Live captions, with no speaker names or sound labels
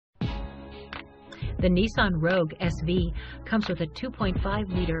The Nissan Rogue SV comes with a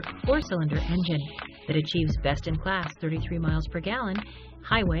 2.5-liter four-cylinder engine that achieves best-in-class 33 miles per gallon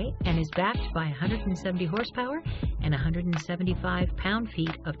highway and is backed by 170 horsepower and 175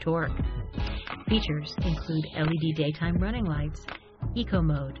 pound-feet of torque. Features include LED daytime running lights, eco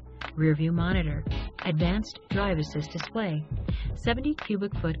mode, rear view monitor, advanced drive assist display, 70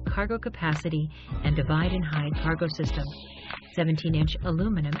 cubic foot cargo capacity and divide and hide cargo system, 17-inch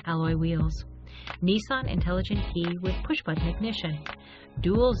aluminum alloy wheels, Nissan intelligent key with push-button ignition,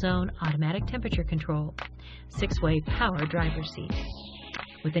 dual-zone automatic temperature control, 6-way power driver's seat.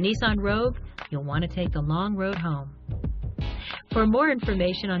 With the Nissan Rogue, you'll want to take the long road home. For more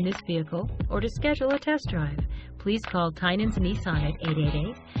information on this vehicle or to schedule a test drive, please call Tynan's Nissan at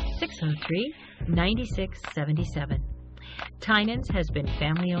 888-603-9677. Tynan's has been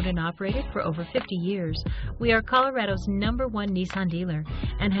family-owned and operated for over 50 years. We are Colorado's #1 Nissan dealer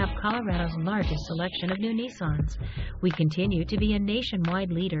and have Colorado's largest selection of new Nissans. We continue to be a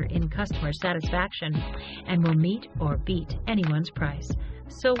nationwide leader in customer satisfaction and will meet or beat anyone's price.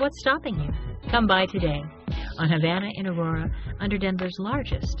 So what's stopping you? Come by today on Havana in Aurora under Denver's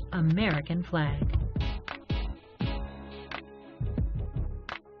largest American flag.